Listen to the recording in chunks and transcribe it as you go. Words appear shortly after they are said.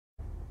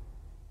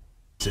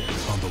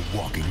On The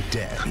Walking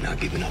Dead. I'm not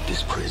giving up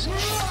this prison.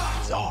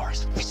 It's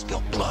ours. We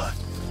spilled blood.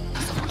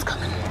 Someone's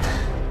coming.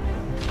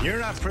 You're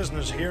not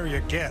prisoners here,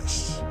 you're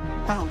guests.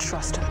 I don't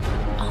trust him.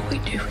 All we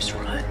do is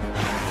run.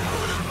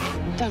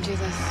 Don't do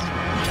this.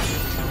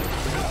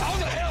 How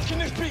the hell can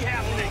this be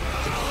happening?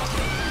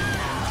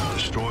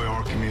 Destroy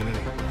our community.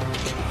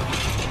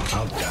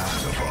 I'll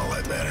die before I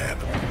let that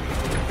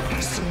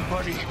happen.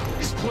 Somebody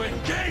is playing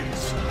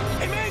games.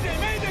 Hey, Mayday,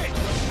 Mayday!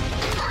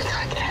 We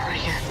gotta get out of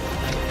here.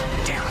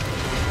 Down.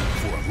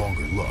 For a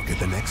longer look at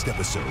the next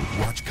episode,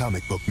 watch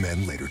Comic Book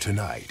Men later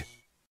tonight.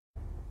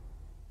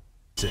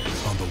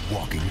 On The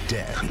Walking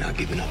Dead. I'm not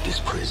giving up this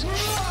prison.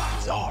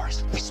 It's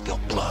ours. We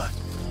spilled blood.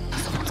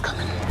 Someone's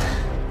coming.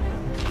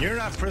 You're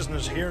not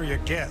prisoners here, you're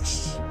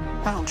guests.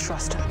 I don't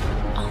trust him.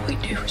 All we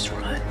do is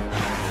run.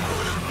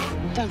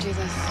 Don't do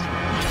this.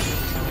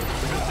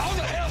 How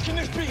the hell can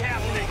this be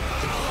happening?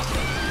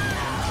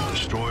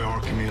 Destroy our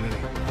community.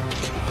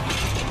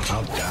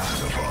 I'll die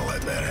before I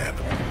let that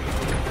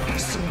happen.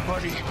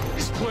 Somebody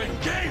is playing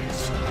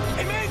games.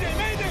 Hey, Mayday,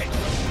 Mayday!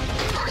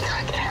 We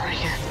gotta get out of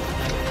here.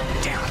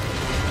 Down.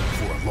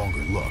 For a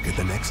longer look at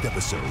the next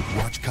episode,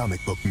 watch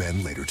Comic Book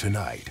Men later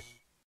tonight.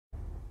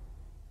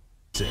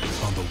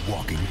 On The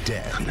Walking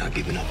Dead. I'm not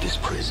giving up this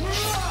prison.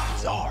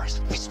 It's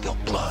ours. We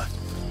spilled blood.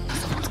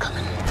 Someone's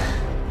coming.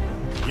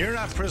 You're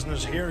not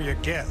prisoners here, you're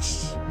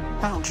guests.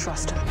 I don't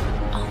trust him.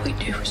 All we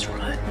do is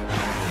run.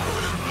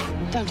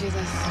 Don't do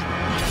this.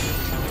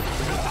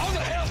 How the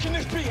hell can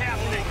this be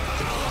happening?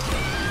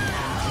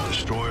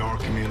 Destroy our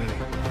community.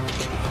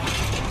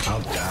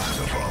 I'll die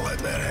before I let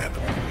that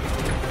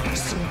happen.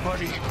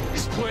 Somebody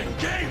is playing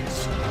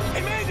games.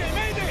 Hey, Mayday,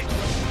 Mayday!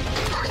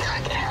 We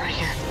gotta get out of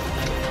here.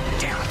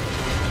 Down.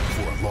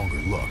 For a longer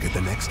look at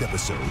the next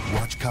episode,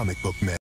 watch Comic Book Men.